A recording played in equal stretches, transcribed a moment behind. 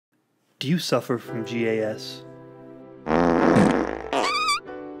Do you suffer from G.A.S?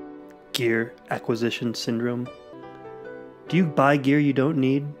 Gear Acquisition Syndrome? Do you buy gear you don't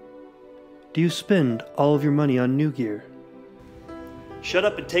need? Do you spend all of your money on new gear? Shut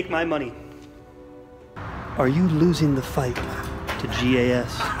up and take my money. Are you losing the fight to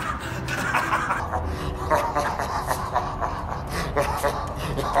G.A.S?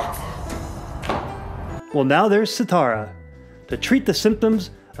 Well, now there's Cithara to treat the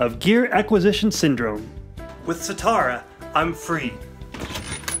symptoms of Gear Acquisition Syndrome. With Cithara, I'm free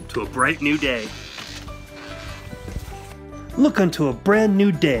to a bright new day. Look unto a brand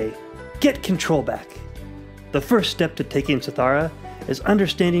new day. Get control back. The first step to taking Cithara is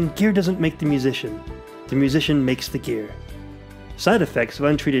understanding gear doesn't make the musician makes the gear. Side effects of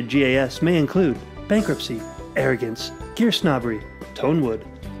untreated G.A.S. may include bankruptcy, arrogance, gear snobbery, tone wood,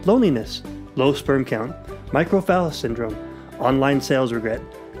 loneliness, low sperm count, microphallus syndrome, online sales regret,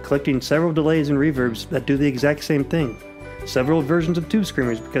 collecting several delays and reverbs that do the exact same thing, several versions of tube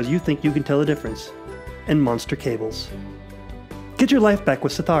screamers because you think you can tell the difference, and monster cables. Get your life back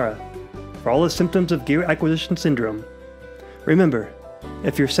with Cithara for all the symptoms of Gear Acquisition Syndrome. Remember,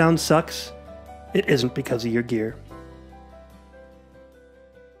 if your sound sucks, it isn't because of your gear.